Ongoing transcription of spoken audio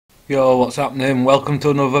Yo, what's happening? Welcome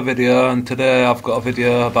to another video, and today I've got a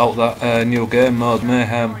video about that new game mode,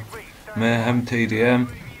 Mayhem Tdm,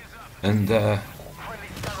 and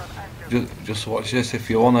just watch this if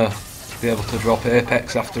you wanna be able to drop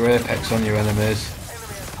apex after apex on your enemies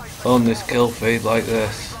on this kill feed like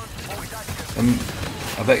this. And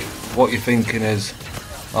I bet what you're thinking is,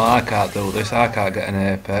 oh, I can't do this, I can't get an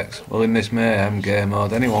apex. Well, in this Mayhem game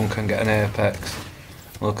mode, anyone can get an apex.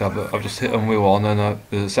 Look, I've just hit them with one, and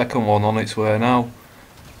there's a second one on its way now.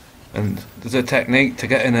 And there's a technique to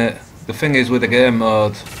getting it. The thing is with the game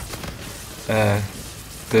mode,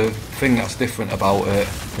 the thing that's different about it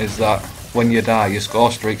is that when you die, your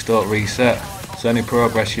score streaks don't reset. So any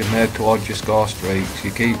progress you've made towards your score streaks,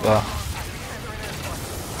 you keep that.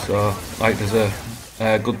 So, like, there's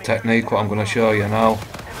a good technique what I'm going to show you now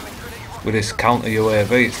with this counter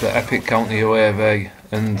UAV. It's the epic counter UAV,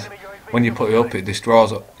 and when you put it up, it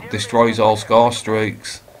destroys all score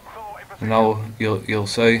streaks. And now you'll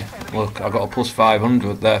see. Look, I got a plus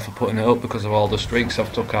 500 there for putting it up because of all the streaks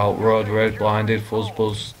I've took out. Road Rage, Blinded,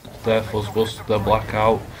 Fuzzbuzz, the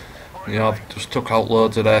Blackout. You know, I've just took out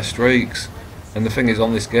loads of their streaks. And the thing is,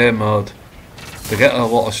 on this game mode, they get a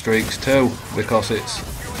lot of streaks too, because it's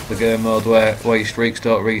the game mode where your streaks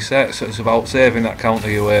don't reset. So it's about saving that counter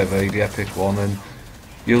UAV, the epic one, and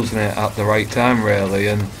using it at the right time really.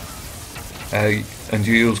 And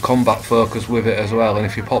you use combat focus with it as well, and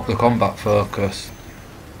if you pop the combat focus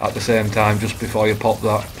at the same time just before you pop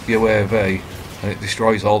that UAV and it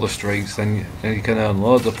destroys all the streaks, then you can earn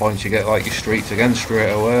loads of points. You get like your streaks again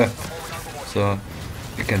straight away, so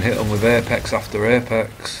you can hit them with apex after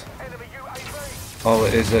apex. All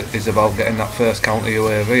it is about getting that first counter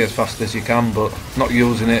UAV as fast as you can, but not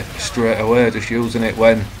using it straight away, just using it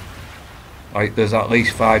when like there's at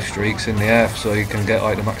least 5 streaks in the air, so you can get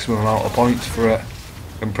like the maximum amount of points for it,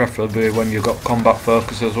 and preferably when you've got combat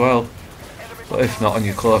focus as well. But if not, and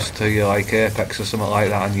you're close to your like apex or something like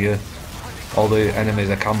that, and all the enemies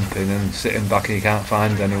are camping and sitting back and you can't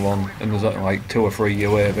find anyone, and there's like 2 or 3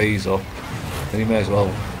 UAVs up, then you may as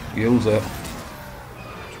well use it.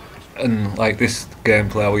 And like this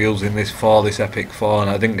gameplay, I was using this epic 4, and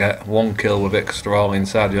I didn't get one kill with it because they're all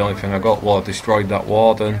inside. The only thing I got was destroyed that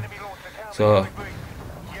warden. So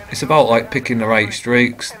it's about like picking the right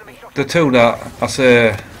streaks. The two that I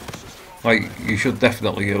say like you should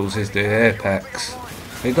definitely use is the apex.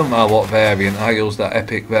 It doesn't matter what variant. I use that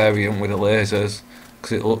epic variant with the lasers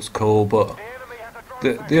because it looks cool, but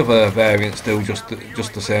the other variants do just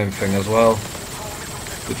the same thing as well.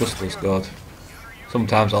 They're just as good.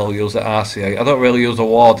 Sometimes I'll use the RC8. I don't really use a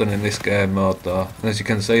warden in this game mode though. And as you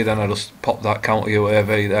can see, then I just popped that counter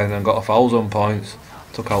UAV then and got 1,000 points.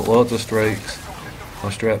 Took out loads of streaks.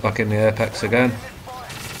 I'm straight back in the apex again.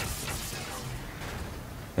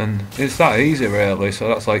 And it's that easy really, so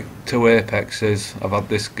that's like 2 apexes I've had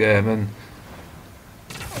this game, and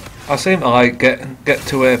I seem to like get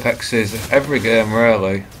 2 apexes every game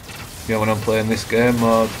really, you know, when I'm playing this game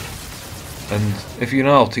mode. And if you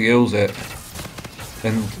know how to use it,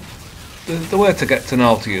 and the way to get to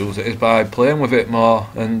know how to use it is by playing with it more,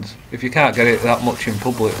 and if you can't get it that much in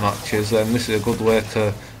public matches, then this is a good way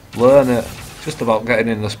to learn it. It's just about getting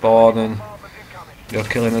in the spawn and you're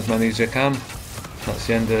killing as many as you can. That's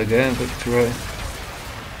the end of the game, victory.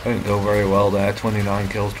 I didn't go very well there, 29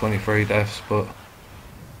 kills, 23 deaths, but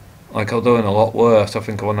like I was doing a lot worse. I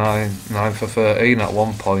think I was 9 for 13 at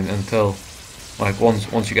one point, until like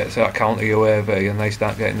once you get to that counter UAV and they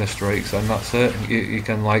start getting the streaks, then that's it. You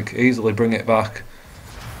can like easily bring it back.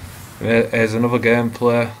 Here's another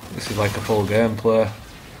gameplay. This is like a full gameplay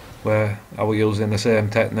where I was using the same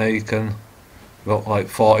technique and got like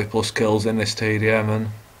 40 plus kills in this TDM, and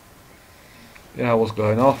yeah, I was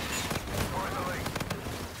going off.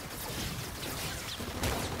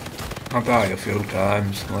 I died a few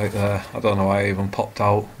times like there. I don't know why I even popped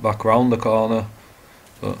out back round the corner,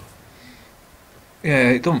 but yeah,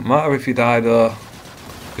 it doesn't matter if you die though.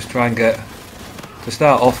 Just try and get, to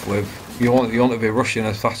start off with, you want to be rushing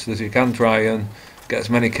as fast as you can, try and get as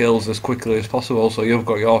many kills as quickly as possible, so you've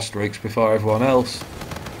got your streaks before everyone else.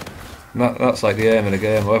 And that's like the aim of the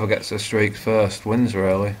game. Whoever gets the streaks first wins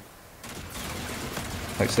really.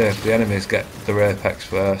 Like say if the enemies get their apex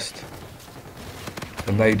first,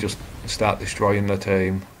 and they just start destroying the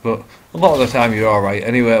team. But a lot of the time you're alright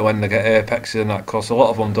anyway when they get apexes and that, because a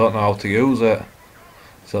lot of them don't know how to use it,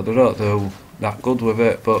 so they don't do that good with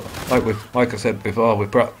it. But like I said before,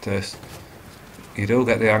 with practice you do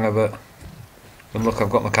get the hang of it. And look, I've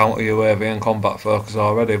got my counter UAV and combat focus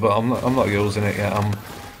already, but I'm not using it yet. I'm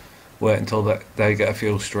waiting until they get a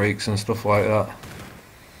few streaks and stuff like that.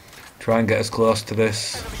 try and get as close to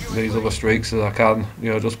these other streaks as I can,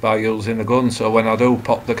 you know, just by using the gun. So when I do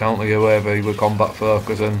pop the counter UAV with combat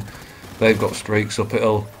focus and they've got streaks up,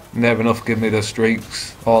 it'll never enough give me the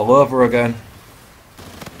streaks all over again.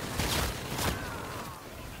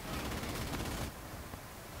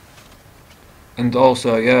 And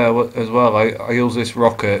also, yeah, as well, I use this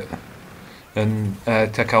rocket and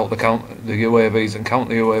take out the UAVs and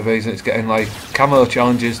counter UAVs, and it's getting like camo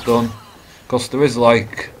challenges done. Because there is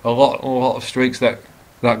like a lot of streaks that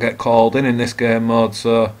get called in this game mode,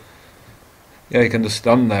 so yeah, you can just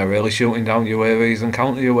stand there really shooting down UAVs and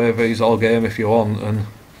counter UAVs all game if you want, and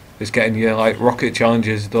it's getting you like rocket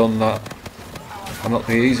challenges done that are not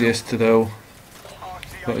the easiest to do.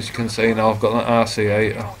 But as you can see now, I've got that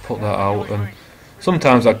RC8, I'll put that out, and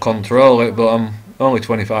sometimes I control it, but I'm only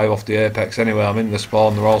 25 off the apex anyway. I'm in the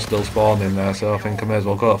spawn, they're all still spawning there, so I think I may as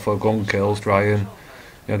well go for gun kills, try and,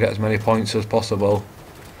 you know, get as many points as possible.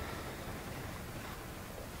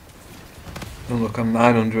 And look, I'm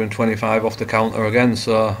 925 off the counter again,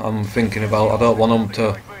 so I'm thinking about, I don't want them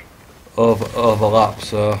to overlap,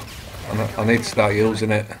 so I need to start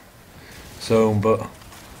using it soon, but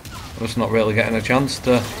I'm just not really getting a chance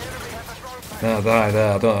to. No, I died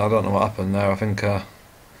there. I don't know what happened there. I think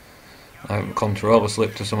controller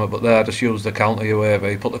slipped or something, but there I just used the counter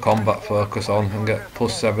UAV, put the combat focus on and get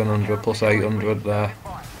plus 700, plus 800 there.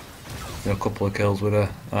 You know, a couple of kills with a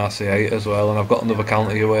RC8 as well, and I've got another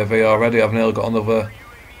counter UAV already. I've nearly got another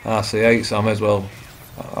RC8, so I may as well,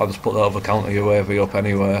 I'll just put that other counter UAV up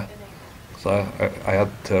anyway. So I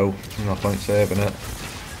had to, no point saving it.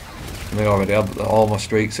 And I already had all my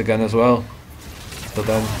streaks again as well. But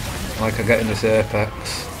then, like, I get in this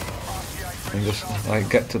apex and just like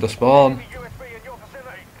get to the spawn,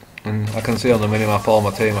 and I can see on the minimap all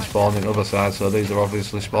my team are spawning the other side, so these are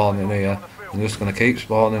obviously spawning here. I'm just going to keep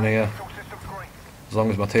spawning here as long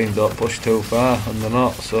as my team don't push too far, and they're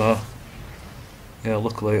not. So yeah,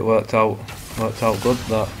 luckily it worked out good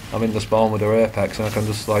that I'm in the spawn with their apex and I can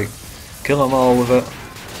just like kill them all with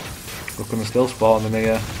it. Look, I'm still spawning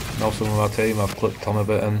here. Now some of my team have clipped on a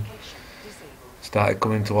bit and started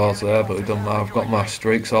coming towards there, but it doesn't matter. I've got my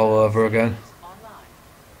streaks all over again.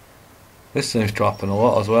 This seems to happen a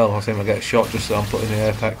lot as well. I seem to get shot just so I'm putting the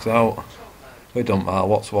apex out. It doesn't matter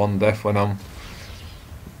what's one death when I'm,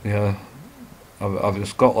 yeah, I've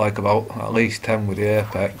just got like about at least 10 with the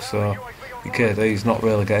apex, so your KD's not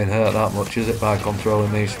really getting hurt that much, is it, by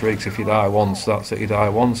controlling these streaks? If you die once, that's it, you die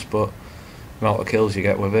once, but the amount of kills you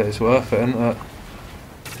get with it, it's worth it, isn't it?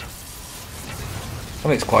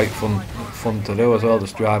 And it's quite fun to do as well,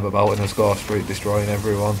 just drive about in a score streak destroying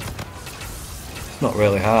everyone. It's not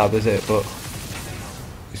really hard, is it, but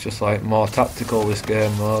it's just like more tactical, this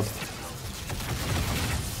game mode.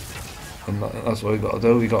 And that's what you've got to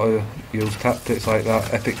do. You've got to use tactics like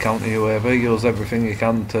that epic counter UAV, use everything you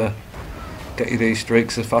can to get you these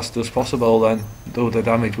streaks as fast as possible, then do the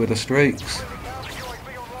damage with the streaks.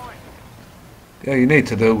 Yeah, you need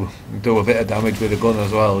to do a bit of damage with a gun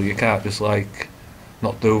as well. You can't just like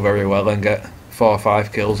not do very well and get 4 or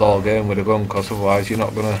 5 kills all game with a gun, because otherwise you're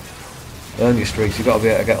not going to earn your streaks. You've got to be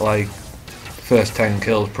able to get like first 10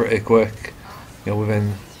 kills pretty quick. You know,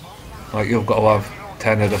 within, like, you've got to have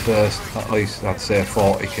 10 of the first, at least I'd say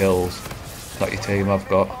 40 kills that your team have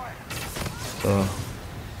got. So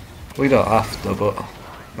we don't have to,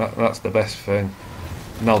 but that's the best thing.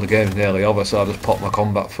 Now the game's nearly over, so I just pop my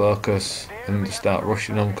combat focus and just start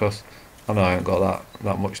rushing them, because I know I ain't got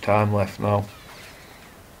that much time left now.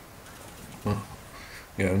 But,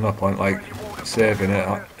 yeah, no point like saving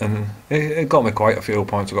it, and it got me quite a few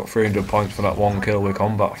points. I got 300 points for that one kill with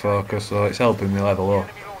combat focus, so it's helping me level up.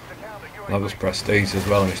 And I've just prestige as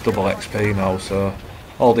well, and it's double XP now, so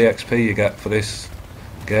all the XP you get for this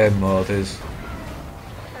game mode is,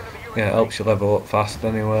 yeah, it helps you level up fast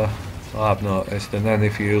anyway, I've noticed. And then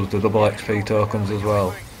if you use the double XP tokens as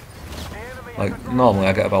well, like normally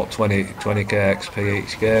I get about 20k XP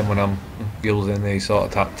each game when I'm using these sort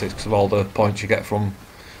of tactics, because of all the points you get from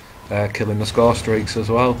killing the score streaks as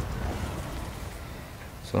well.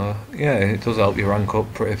 So yeah, it does help you rank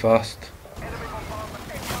up pretty fast.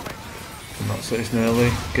 And that's it, it's nearly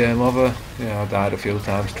game over. Yeah, I died a few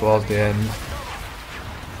times towards the end.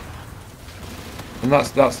 And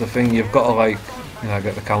that's the thing, you've got to like, you know,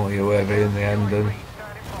 get the counter UAV in the end, and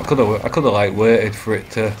I could have like waited for it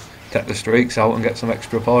to take the streaks out and get some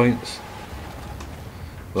extra points.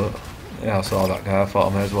 But yeah, I saw that guy, I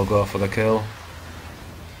thought I may as well go for the kill.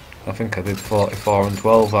 I think I did 44 and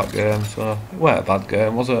 12 that game, so it weren't a bad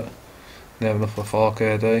game, was it? Near enough for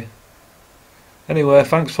 4KD. Anyway,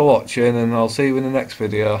 thanks for watching, and I'll see you in the next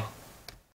video.